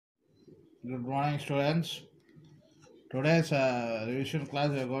Good morning, students. Today's revision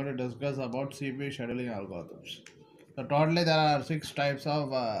class we are going to discuss about CPU scheduling algorithms. So totally there are 6 types of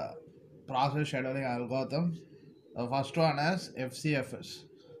process scheduling algorithms. The first one is FCFS.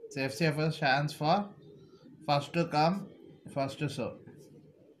 So FCFS stands for first to come, first to serve.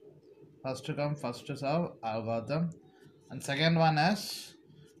 First to come, first to serve algorithm. And second one is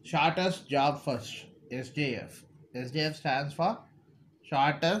shortest job first, SJF. SJF stands for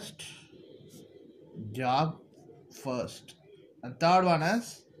shortest job first. And third one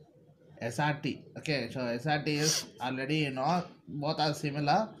is SRT. Okay, so SRT is already both are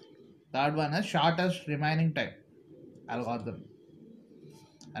similar. Third one is shortest remaining time algorithm.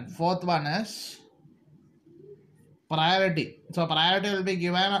 And fourth one is priority. So priority will be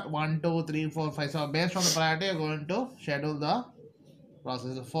given 1, 2, 3, 4, 5. So based on the priority, you're going to schedule the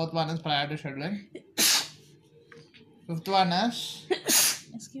process. The fourth one is priority scheduling. Fifth one is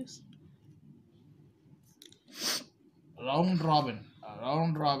Excuse. round robin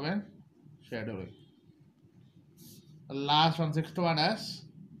scheduling. The last one, sixth one is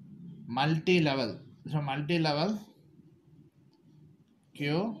multi-level. So multi-level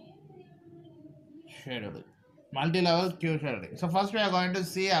queue scheduling. Multi-level queue scheduling. So first we are going to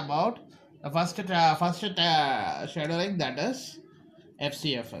see about the first scheduling, that is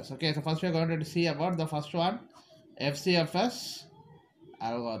FCFS. Okay, so first we are going to see about the first one, FCFS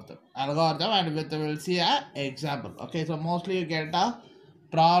algorithm, and we'll see a example. Okay, so mostly you get a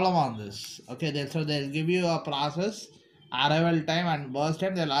problem on this. Okay, so they'll give you a process, arrival time and burst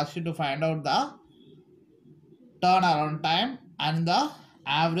time. They'll ask you to find out the turnaround time and the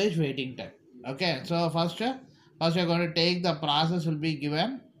average waiting time. Okay, so first you're going to take the process will be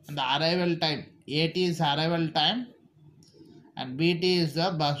given, and the arrival time, AT is arrival time and BT is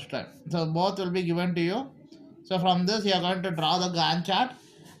the burst time. So both will be given to you. So from this you are going to draw the Gantt chart,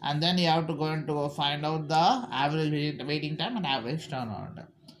 and then you have to find out the average waiting time and average turnaround time.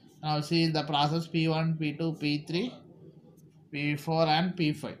 Now see the process P1, P2, P3, P4 and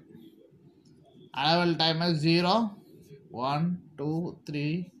P5. Arrival time is 0, 1, 2,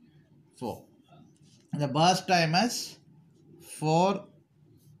 3, 4. The burst time is 4,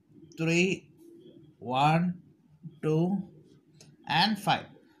 3, 1, 2 and 5.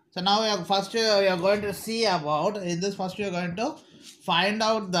 So now we are going to see about, in this first we are going to find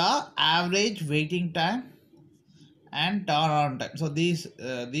out the average waiting time and turnaround time. So these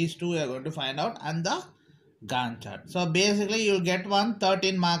two we are going to find out, and the Gantt chart. So basically you will get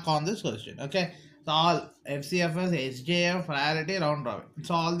 13 mark on this question. Okay, so all FCFS, SJF, priority, round robin.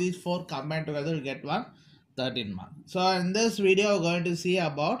 So all these 4 combined together will get 13 mark. So in this video we're going to see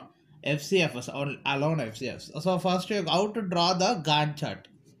about FCFS or alone FCFS. So first you how to draw the Gantt chart.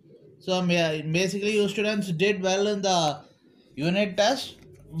 So basically you students did well in the unit test,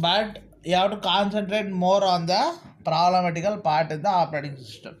 but you have to concentrate more on the problematical part in the operating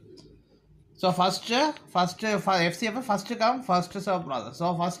system. So first for FCFS, first come, first serve process.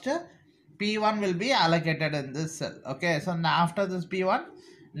 So first P1 will be allocated in this cell. Okay, so now after this P1,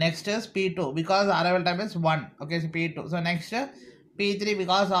 next is P2 because arrival time is 1. Okay, so P2. So next P3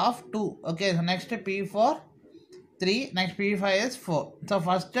 because of 2. Okay, so next P4, 3. Next P5 is 4. So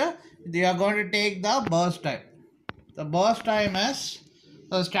first you are going to take the burst time. The burst time is,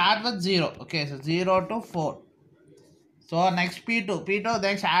 so start with 0. Okay, so 0 to 4. So next P2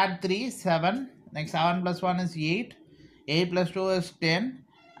 next add 3, 7. Next 7 plus 1 is 8. 8 plus 2 is 10.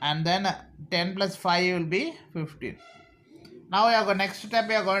 And then 10 plus 5 will be 15. Now next step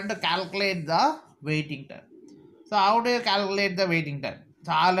we are going to calculate the waiting time. So how do you calculate the waiting time?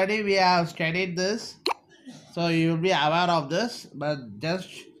 So already we have studied this, so you will be aware of this, but just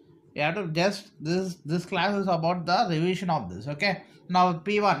you have to this class is about the revision of this. Okay, now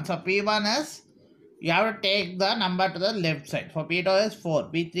P1. So P1 is, you have to take the number to the left side. For P2 is 4,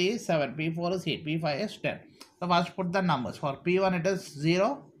 P3 is 7, P4 is 8, P5 is 10. So first put the numbers. For P1 it is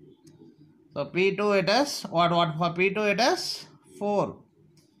 0. So P2 it is what for P2 it is 4.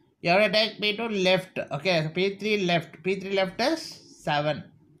 You have to take P2 left. Okay, so P3 left is 7.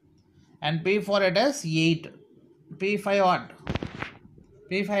 And P4 it is 8. P5 what?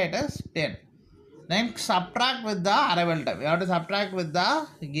 P5 it is 10. Then subtract with the arrival time. You have to subtract with the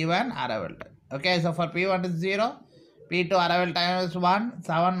given arrival time. Okay, so for P1 is 0. P2 arrival time is 1.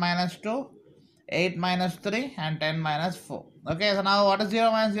 7 minus 2. 8 minus 3 and 10 minus 4. Okay, so now what is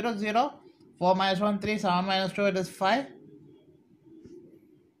 0 minus 0? 0. 4 minus 1, 3. 7 minus 2, it is 5.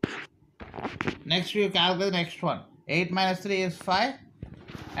 Next you calculate next one. 8 minus 3 is 5.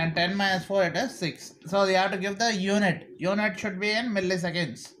 And 10 minus 4, it is 6. So you have to give the unit. Unit should be in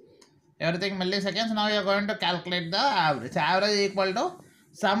milliseconds. Everything milliseconds. Now you are going to calculate the average. Average equal to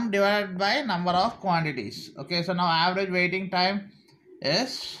sum divided by number of quantities. Okay, so now average waiting time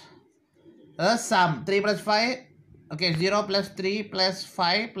is the sum 3 plus 5. Okay, 0 plus 3 plus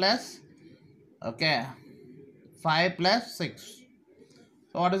 5 plus, okay, 5 plus 6.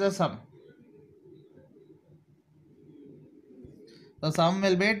 So what is the sum? The sum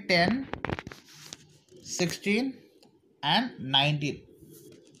will be 10, 16 and 19.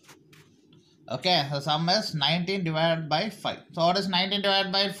 Okay, the sum is 19 divided by 5. So what is 19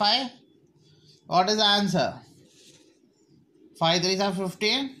 divided by 5? What is the answer? 5 3s are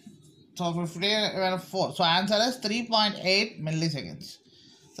 15. So 15 4. So answer is 3.8 milliseconds.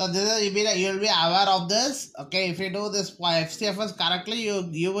 So this is, you will be aware of this. Okay, if you do this FCFS correctly,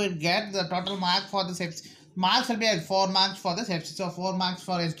 you will get the total mark for this FC. Marks will be at 4 marks for this FC. So 4 marks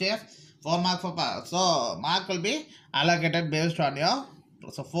for SJF, 4 marks for power. So mark will be allocated based on your.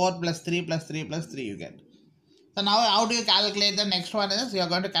 So 4 plus 3 plus 3 plus 3 you get. So now how do you calculate? The next one is you are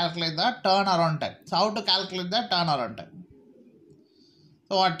going to calculate the turnaround time. So how to calculate the turnaround time?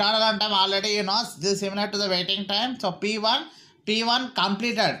 So what turnaround time already you know, this is similar to the waiting time. So P1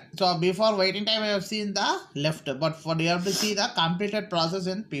 completed. So before waiting time we have seen the left, but for you have to see the completed process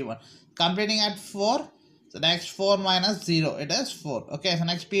in P1. Completing at 4. So next 4 minus 0, it is 4. Okay, so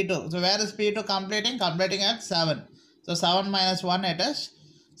next P2. So where is P2 completing? Completing at 7. So 7 minus 1, it is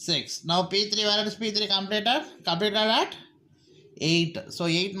 6. Now P3, where is P3 completed? Completed at 8. So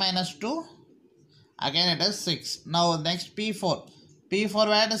 8 minus 2, again it is 6. Now next P4. P4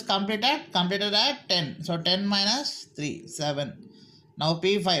 where it is completed? Completed at 10. So 10 minus 3, 7. Now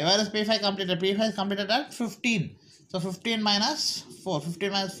P5. Where is P5 completed? P5 is completed at 15. So 15 minus 4.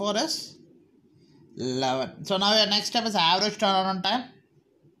 15 minus 4 is 11. So now your next step is average turnaround time.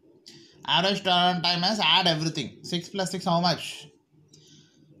 Average turnaround time is add everything. 6 plus 6 how much?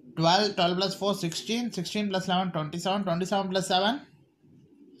 12. 12 plus 4 16. 16 plus 11 27. 27 plus 7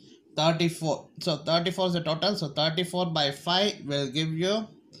 34. So 34 is the total. So 34 by 5 will give you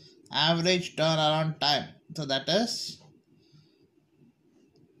average turnaround time. So that is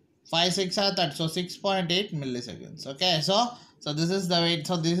 5 6 are 30. So 6.8 milliseconds. Okay, so this is the wait.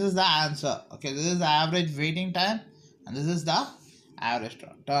 So this is the answer. Okay, this is the average waiting time and this is the average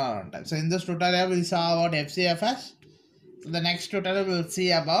turnaround time. So in this tutorial we saw about FCFS. So the next tutorial we will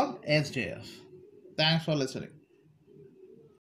see about SJF. Thanks for listening.